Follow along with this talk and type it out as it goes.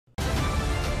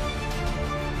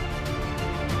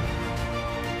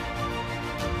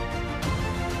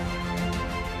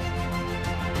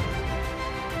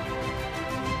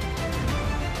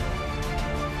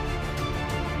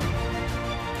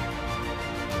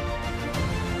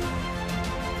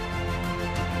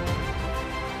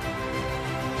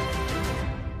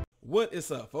What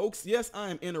is up, folks? Yes,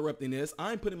 I am interrupting this.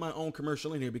 I'm putting my own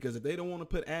commercial in here because if they don't want to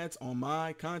put ads on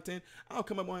my content, I'll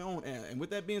come up with my own ad. And with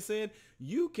that being said,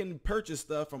 you can purchase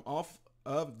stuff from off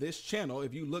of this channel.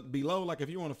 If you look below, like if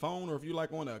you're on a phone or if you're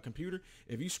like on a computer,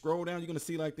 if you scroll down, you're going to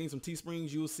see like things from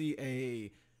Teesprings. You'll see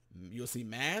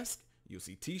masks, you'll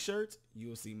see t-shirts,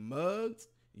 you'll see mugs,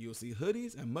 you'll see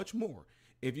hoodies, and much more.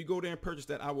 If you go there and purchase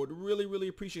that, I would really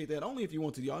appreciate that. Only if you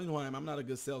want to. Y'all know I'm not a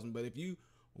good salesman, but if you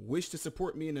wish to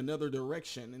support me in another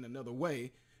direction, in another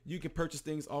way, you can purchase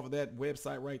things off of that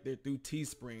website right there through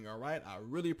Teespring. All right, I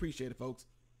really appreciate it, folks.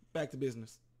 Back to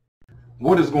business.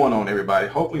 What is going on, everybody?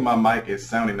 Hopefully my mic is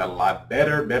sounding a lot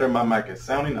better. My mic is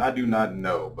sounding, I do not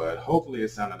know, but hopefully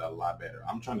it's sounding a lot better.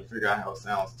 I'm trying to figure out how it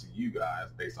sounds to you guys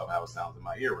based off how it sounds in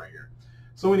my ear right here.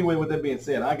 So anyway, with that being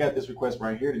said, I got this request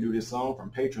right here to do this song from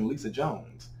patron Lisa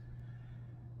Jones.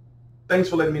 Thanks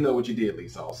for letting me know what you did,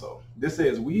 Lisa, also. This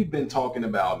says, we've been talking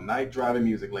about night driving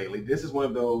music lately. This is one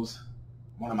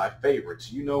of my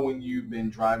favorites. You know when you've been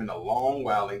driving a long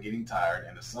while and getting tired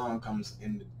and the song comes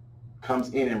in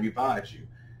and revives you.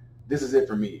 This is it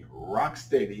for me. Rock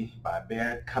Steady by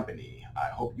Bad Company. I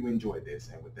hope you enjoyed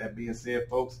this. And with that being said,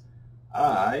 folks,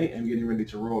 I am getting ready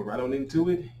to roll right on into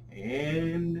it.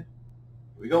 And here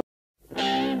we go.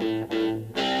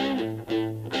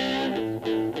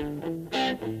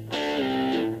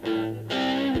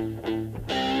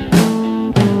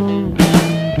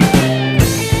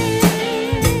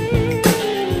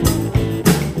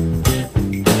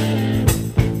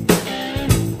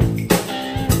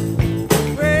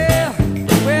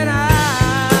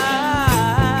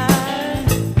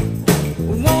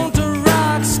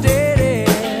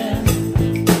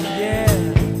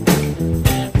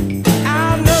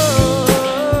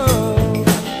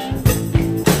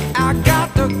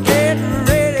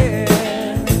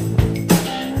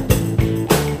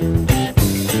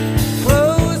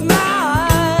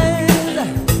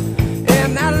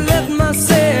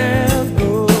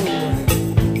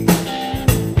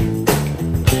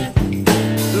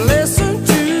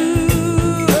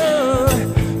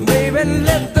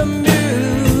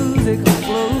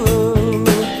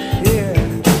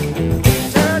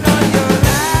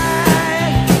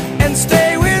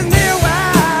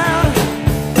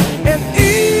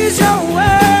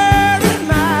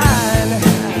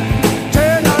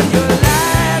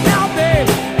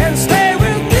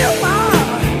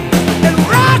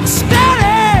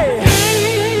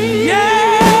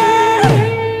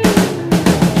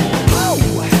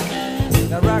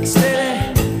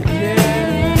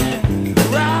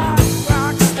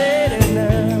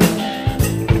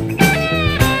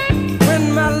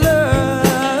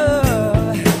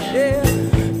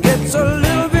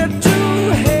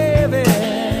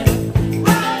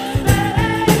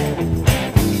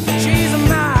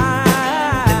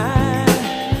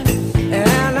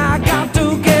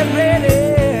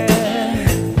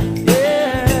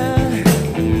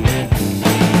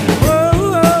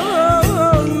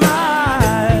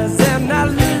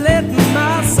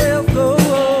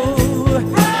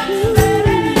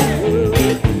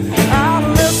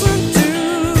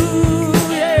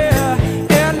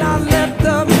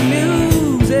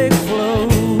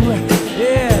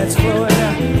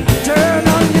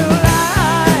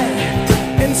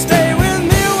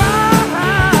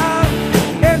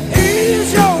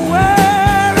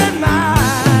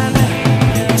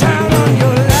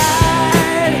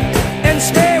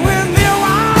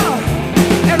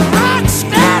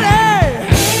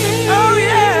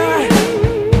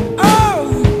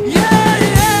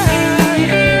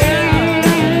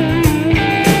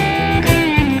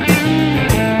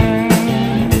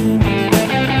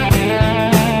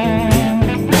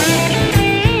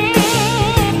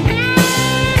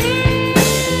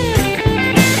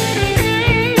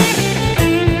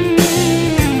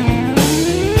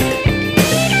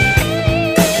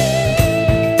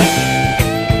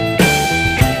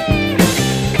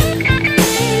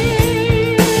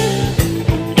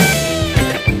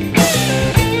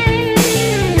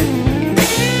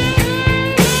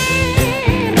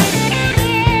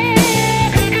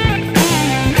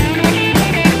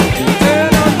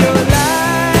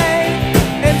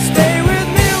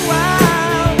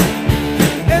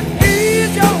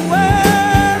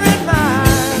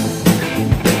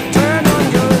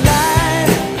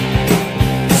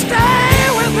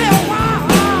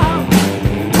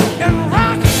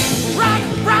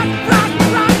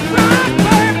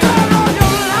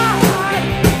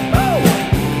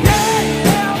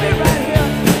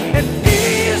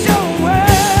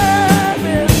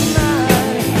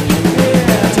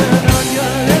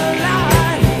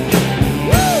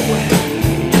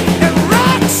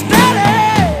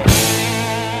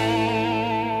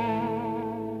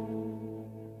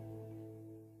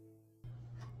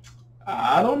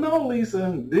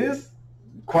 this,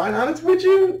 quite honest with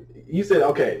you, you said,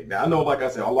 okay, now I know, like I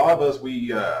said, a lot of us, we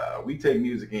take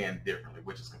music in differently,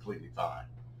 which is completely fine.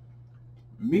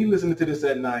 Me listening to this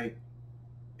at night,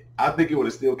 I think it would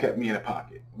have still kept me in the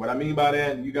pocket. What I mean by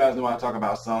that, you guys know I talk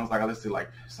about songs like I listen to like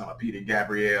some of Peter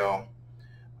Gabriel,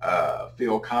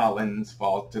 Phil Collins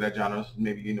falls to that genre,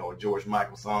 maybe, you know, a George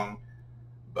Michael song.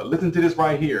 But listen to this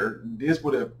right here, this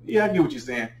would have, yeah, I get what you're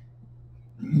saying.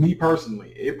 Me personally,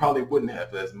 it probably wouldn't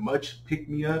have as much picked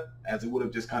me up as it would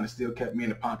have just kind of still kept me in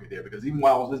the pocket there. Because even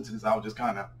while I was listening to this, I was just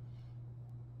kind of,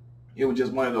 it was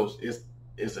just one of those,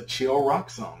 it's a chill rock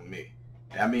song to me.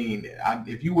 I mean,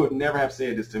 if you would never have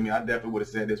said this to me, I definitely would have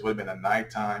said this would have been a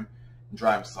nighttime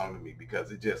driving song to me,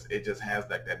 because it just has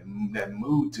like that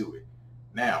mood to it.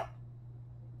 Now,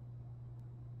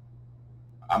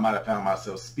 I might have found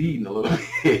myself speeding a little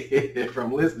bit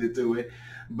from listening to it,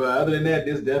 but other than that,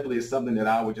 this definitely is something that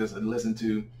I would just listen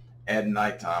to at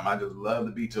nighttime. I just love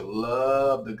the beat,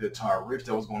 love the guitar riffs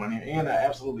that was going on here, and I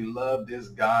absolutely love this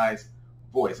guy's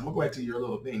voice. I'm gonna go back to your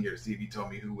little thing here to see if you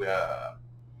told me who.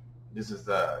 This is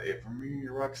It For Me,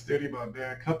 Rock Steady by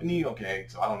Bad Company. Okay,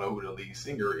 so I don't know who the lead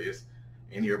singer is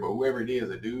in here, but whoever it is,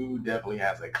 the dude definitely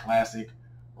has a classic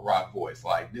rock voice.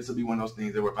 Like, this would be one of those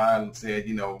things that if I said,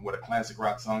 you know, what a classic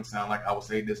rock song sound like, I would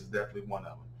say this is definitely one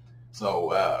of them.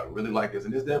 So really like this,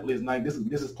 and this definitely is night. This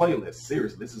is playlist.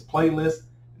 Seriously, this is playlist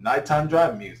nighttime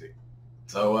driving music.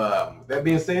 So with that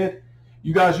being said,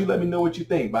 you guys, you let me know what you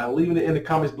think by leaving it in the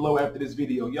comments below after this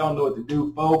video. Y'all know what to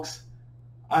do, folks.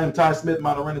 I am Ty Smith,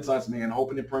 Modern Renaissance Man,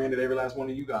 hoping and praying that every last one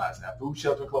of you guys have food,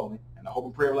 shelter, and clothing, and I hope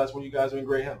and pray every last one of you guys are in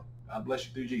great health. God bless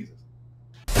you through Jesus.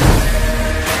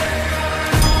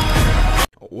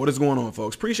 What is going on,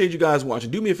 folks? Appreciate you guys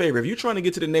watching. Do me a favor, if you're trying to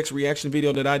get to the next reaction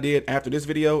video that I did after this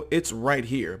video, it's right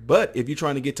here. But if you're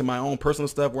trying to get to my own personal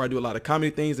stuff where I do a lot of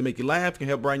comedy things that make you laugh, can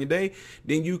help brighten your day,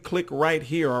 then you click right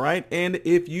here, all right? And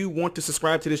if you want to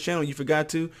subscribe to this channel, you forgot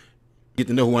to, get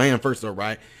to know who I am first, all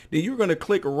right? Then you're going to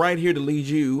click right here to lead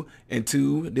you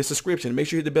into this subscription. Make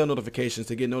sure you hit the bell notifications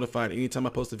to get notified anytime I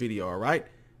post a video, all right?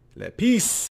 Peace.